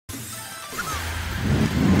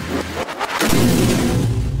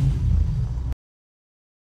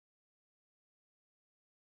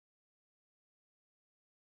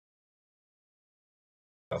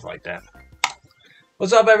Stuff like that.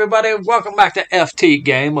 What's up, everybody? Welcome back to FT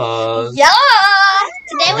Gamers. Yeah!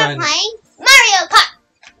 Today we're playing Mario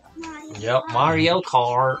Kart. Yep, Mario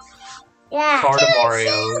Kart. Yeah. Kart of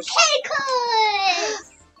Marios.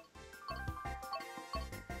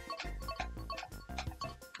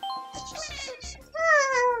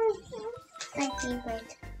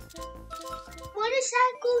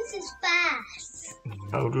 Motorcycles is fast.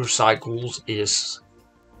 Motorcycles is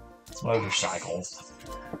motorcycle.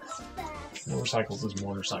 Motorcycles is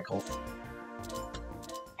motorcycle.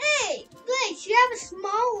 Hey, Grace, you have a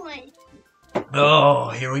small one. Oh,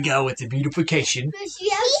 here we go with the beautification. Grace, you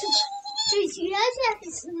have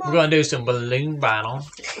a small. We're gonna do some balloon battle.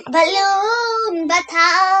 Balloon battle.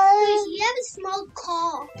 Grace, you have a small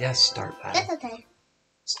car. Yes, start battle. That's okay.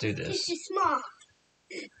 Let's do this. It's just small.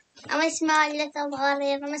 I'm a small little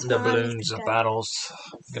body. I'm a small. The balloons of battles.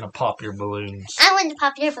 I'm gonna pop your balloons. I want to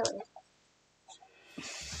pop your balloon.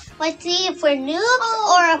 Let's see if we're noobs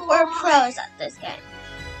or if we're pros at this game.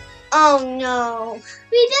 Oh no.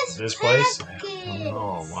 We just This place? practiced.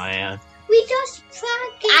 Oh man. We just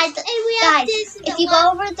practiced. And we have this. If you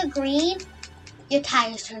go over the green, your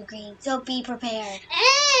tires turn green. So be prepared. And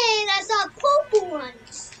I saw purple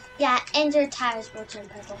ones. Yeah, and your tires will turn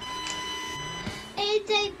purple. And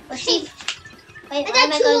then let's see. Wait, why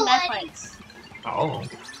am I going backwards? Oh.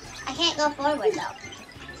 I can't go forward though.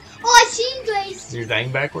 Oh, I see Grace. Your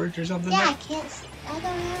thing backwards or something? Yeah, I can't. I don't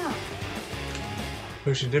know.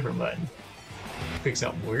 Push a different button. Pick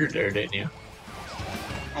something weird there, didn't you?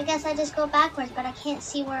 I guess I just go backwards, but I can't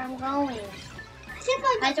see where I'm going.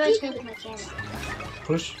 How do I turn my camera?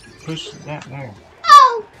 Push that there.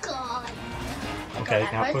 Oh God. Okay,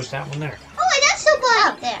 now push that one there. Oh, that's so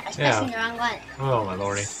bad. Oh, there. I was pressing the wrong one. Oh my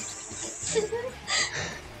lordy.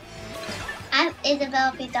 I'm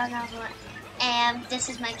Isabel, if you don't know who I am. This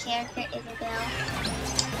is my character, Isabel.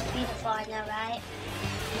 Beautiful, I know, right?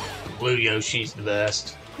 Blue Yoshi's the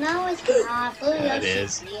best. No, it's not. Blue Yeah, it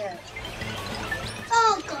Yoshi's is. weird.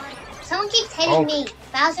 Oh God. Someone keeps hitting me.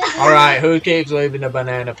 Bowser. Alright, who keeps leaving the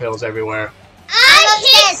banana pills everywhere?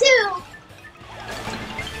 I hit you!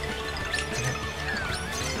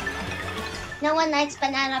 No one likes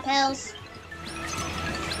banana pills.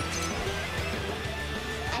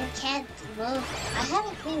 I can't move. I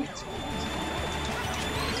haven't cleaned this one.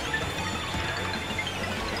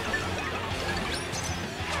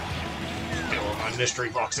 Kill all my mystery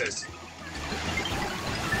boxes.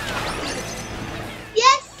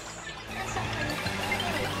 Yes!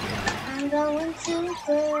 I'm going too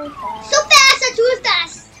fast. So fast! I'm too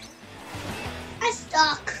fast! I'm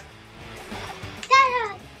stuck.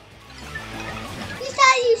 Dad! You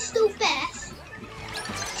thought you were so fast.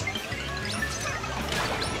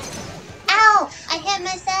 Ow! I hit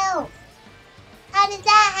myself. How did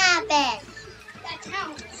that happen? That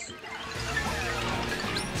counts.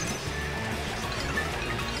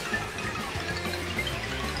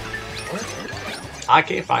 I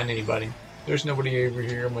can't find anybody. There's nobody over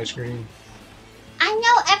here on my screen. I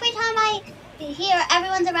know every time I hear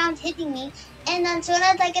everyone's around hitting me, and then as soon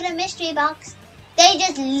as I get a mystery box, they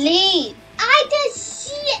just leave. I just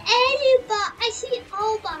see anybody. I see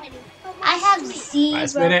nobody. I have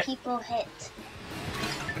zero people hit.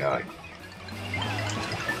 Yeah.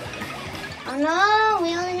 Oh no,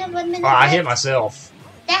 we only have 1 minute. Oh, I hit myself.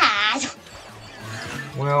 Dad.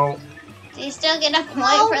 Well. Do you still get a point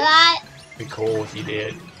for that? Be cool if you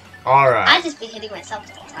did. Alright. I'd just be hitting myself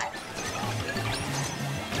the whole time.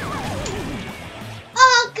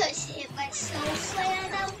 Oh, good hit myself. I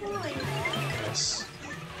had that one. Yes.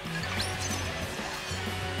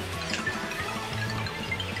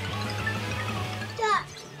 Dad,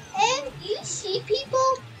 and you see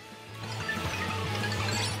people?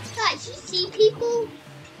 Dad, you see people?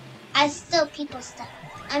 I still people stuff.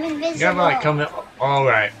 I'm invisible. You gotta like come in.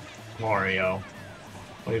 Alright, Mario.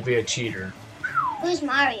 Will you be a cheater? Who's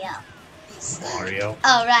Mario? Mario.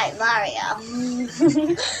 Oh, right, Mario.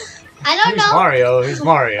 I don't know. Mario? Who's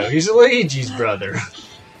Mario? He's Luigi's brother.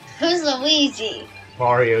 Who's Luigi?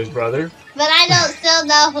 Mario's brother. But I don't still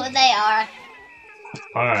know who they are.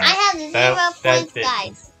 Alright. I have 0 points,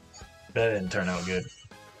 guys. That didn't turn out good.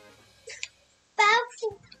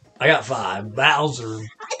 Bowser. I got 5. Bowser.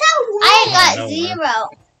 I got 0.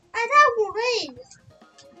 I got 1.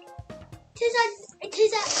 Cause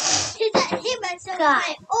I hit myself. God.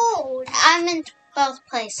 I'm in 12th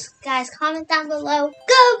place. Guys, comment down below.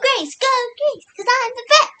 Go Grace, cause I'm the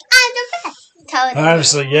best. I'm the best. Tell it.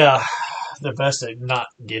 Honestly, yeah. The best at not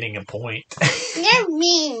getting a point. You're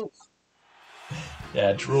mean.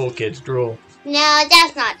 Yeah, drool, kids, drool. No,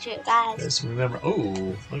 that's not true, guys. Just remember.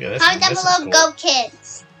 Oh, look at this. Comment down below. Cool. Go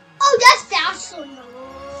kids. Oh, that's Bowser.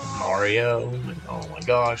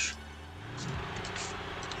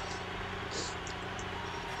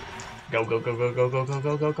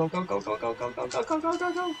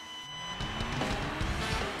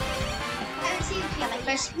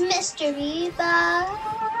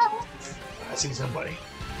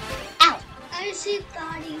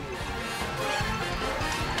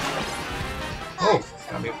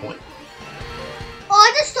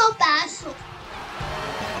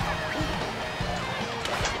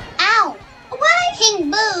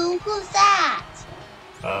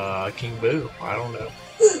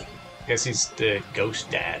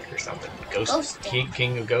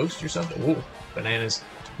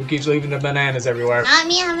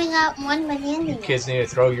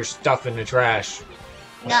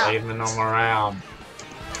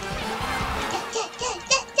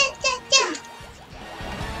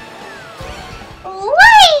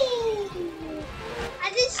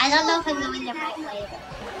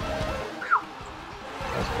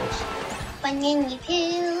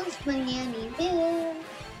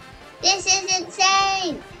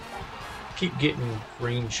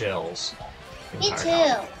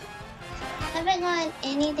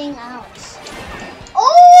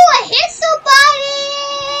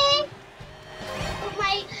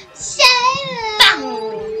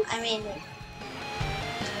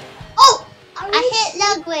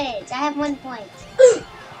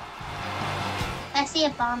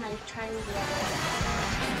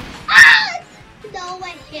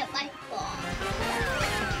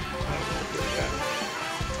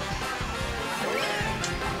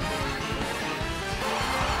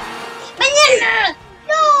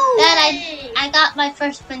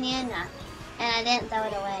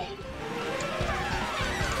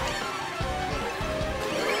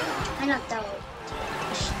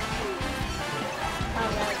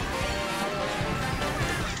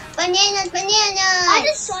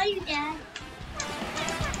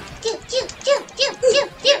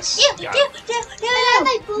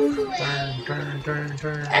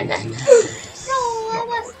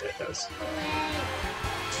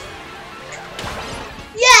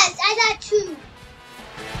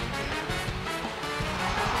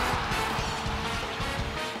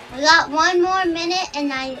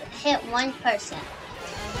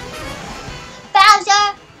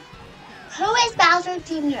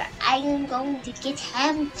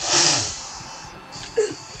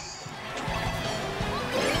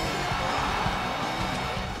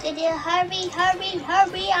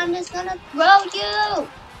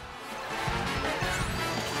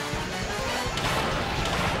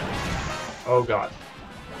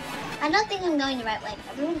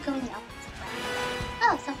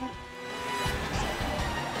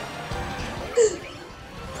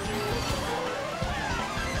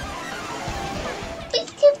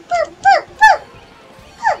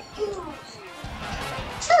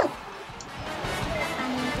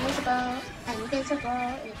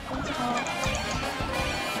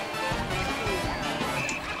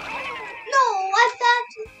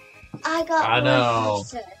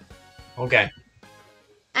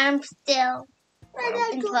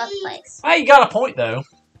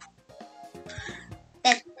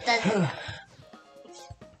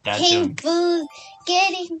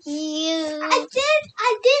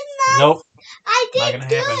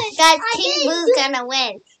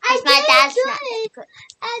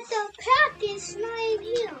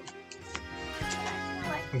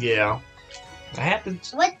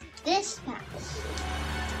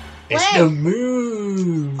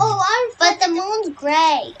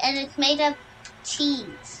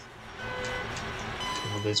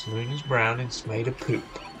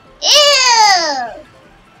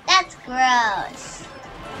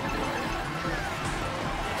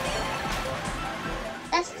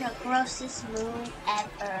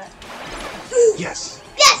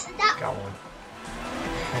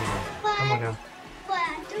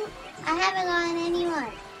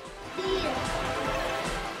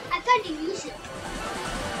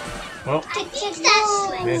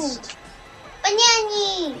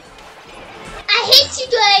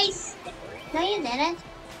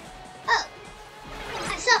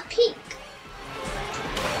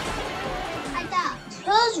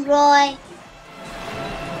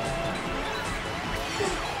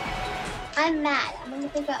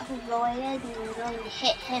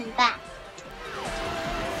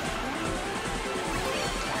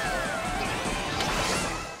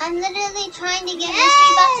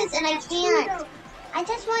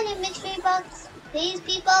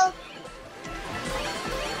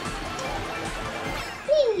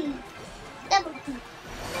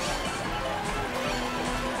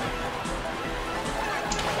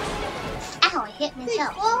 hit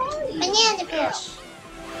myself. Banana peel. Yes.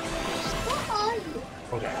 What are you?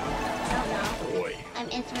 Okay. I don't know. Roy. I'm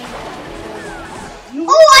entering.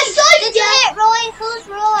 Oh, I saw you! Did you hit Roy? Who's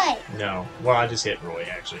Roy? No. Well, I just hit Roy,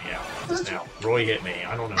 actually, yeah. Just now. Roy hit me.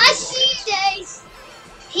 I don't know. I see this.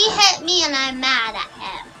 He hit me and I'm mad at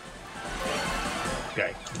him.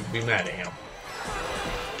 Okay. Be mad at him.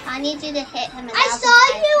 I need you to hit him. I saw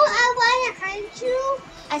you. I want to hurt you.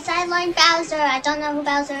 I sidelined Bowser. I don't know who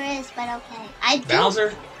Bowser is, but okay. I do.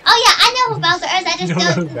 Bowser? Oh yeah, I know who Bowser is. I just You don't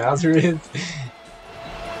know who Bowser is?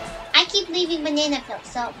 I keep leaving banana peels,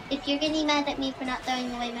 so if you're getting mad at me for not throwing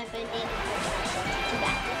away my banana peels, too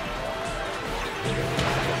bad.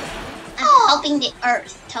 I'm helping the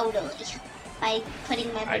earth totally by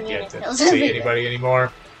putting my I banana get to peels see everywhere. anybody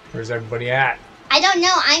anymore. Where's everybody at? I don't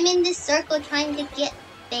know. I'm in this circle trying to get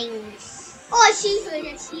things. Oh, I see you.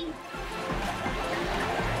 I see you.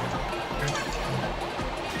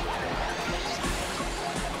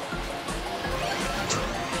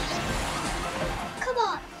 Come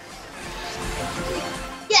on.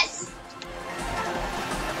 Yes.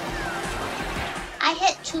 I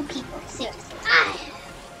hit 2 people. Seriously. Oh.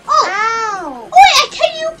 Ow! Wait,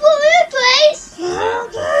 can you balloon, please?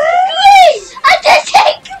 Please! I just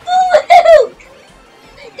take balloon!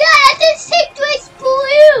 Dad, I just take this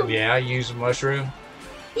balloon! Yeah, I use a mushroom.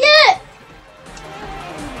 Yeah!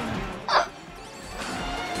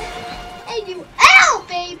 And you, ow,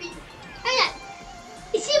 baby! Hang on.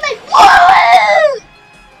 You see my balloon?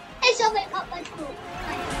 And so I pop my balloon.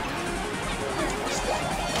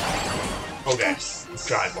 Okay.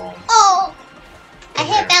 Dry bomb. Oh! I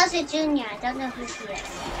hit Bowser Jr. I don't know who he is.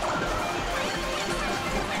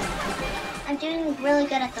 I'm doing really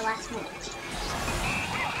good at the last minute.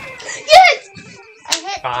 Yes! I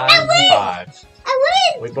hit 5-5. I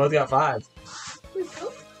win! We both got 5. We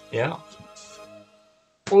both? Yeah.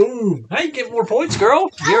 Boom! Hey, get more points, girl.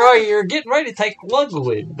 You're getting ready to take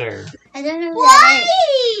Ludwig there. I don't know who Why? that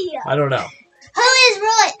is. I don't know. Who is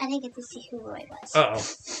Roy? I didn't get to see who Roy was.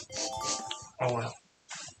 Oh well.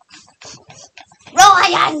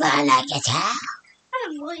 Roy, I'm gonna get you.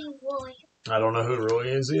 I'm winning, Roy. I don't know who Roy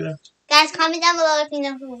is either. Guys, comment down below if you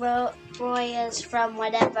know who Roy is from,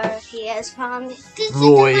 whatever he is from. This is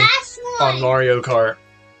Roy the last one. on Mario Kart.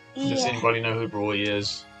 Does Yeah. anybody know who Roy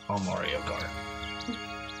is on Mario Kart?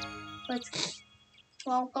 Let's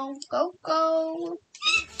go, go, go, go.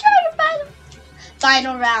 Try to find him.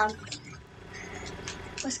 Final round.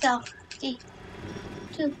 Let's go. 3,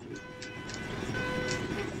 2,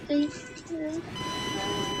 3, 2.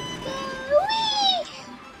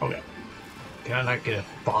 Okay. Can I not get a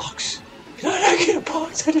box? Can I not get a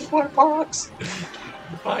box? I just want a box.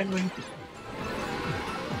 Finally.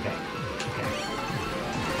 Okay.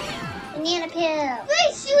 Banana peel.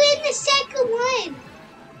 Wait, you in the second one.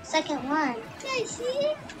 Second one. Can I see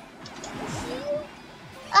it? See it?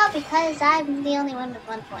 Oh, because I'm the only one with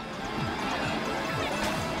 1 point.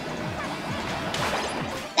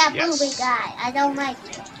 That Yes. booby guy. I don't like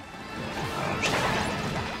you.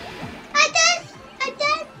 I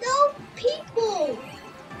don't know people.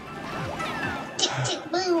 Tick,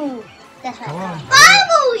 tick, boom. That's Come right. on.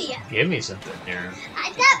 Family. Give me something here. I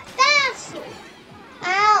got faster.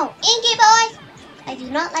 Ow. Inky boy. I do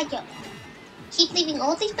not like you. Keep leaving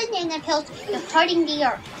all these banana peels. You're hurting the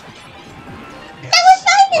earth. Yes. That was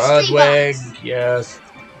my mystery Ludwig, box. yes.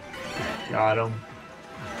 Got him.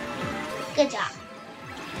 Good job.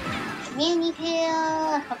 Banana peel.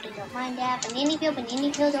 I hope you don't mind that. Banana peel, banana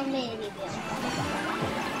peel, don't banana peel.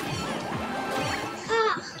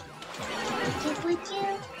 Ah. Would you?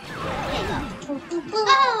 There you go. Boo, boo, boo.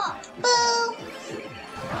 Oh. Boo.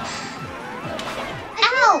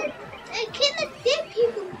 Ow. I cannot get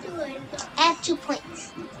people to it. Add 2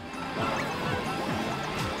 points.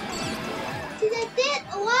 Did I get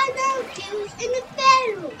a lot of kills in the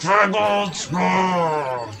battle? Dragon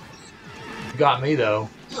Scroll! You got me though.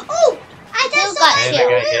 Oh! I Who got got And you? I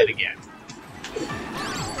got hit again.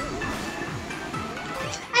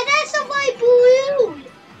 I got some my balloon.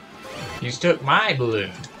 You took my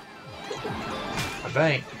balloon. I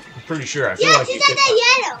think. I'm pretty sure. I feel Yeah, like you because I took my... got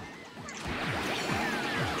yellow.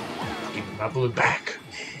 Give me my balloon back.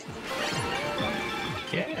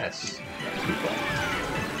 Yes.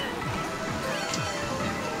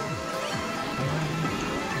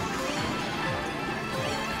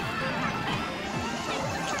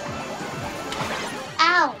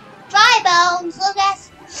 Ow. Dry bones, Lucas.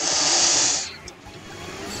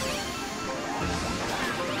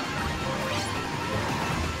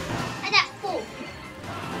 I got 4.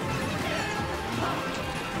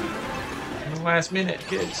 In the last minute,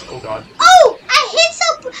 kids. Oh god. Oh!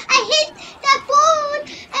 I hit that ball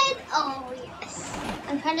and oh yes.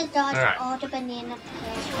 trying to dodge All right. all the banana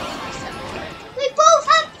players. We both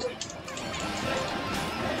have to.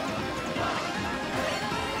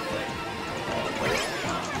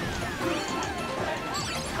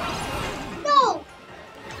 No!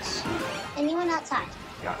 Anyone outside?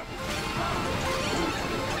 Got him.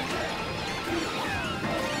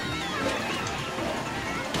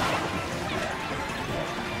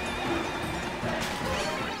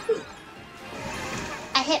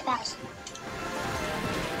 I hit Bash.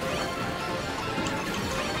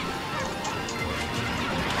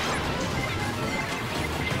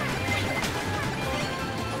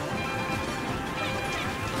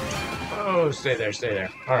 Oh, stay there, stay there.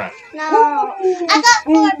 All right. No. I got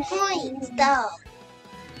 4 points, though.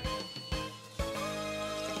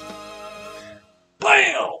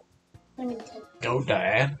 Bam! Let me take. Go,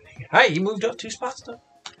 Dad. Hey, you moved up 2 spots, though.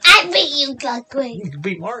 I beat you, Godwin. You can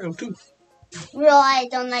beat Mario, too. Roy, I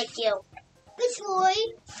don't like you. Which Roy?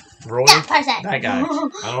 Roy? That person. That guy.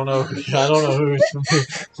 I don't know who's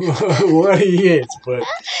what he is, but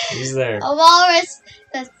he's there. A walrus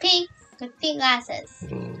with pink glasses.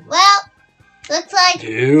 Well, looks like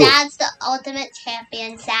Ew. Dad's the ultimate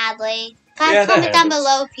champion, sadly. Guys, Yeah, that comment down happens.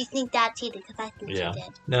 below if you think Dad cheated, because I think Yeah. he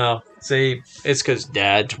did. No, see, it's because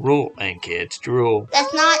dads rule and kids drool.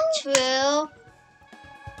 That's not true.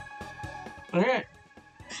 Okay.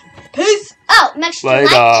 Peace out. Make sure to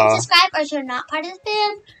Later. like and subscribe, or if you're not part of this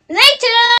band. Later!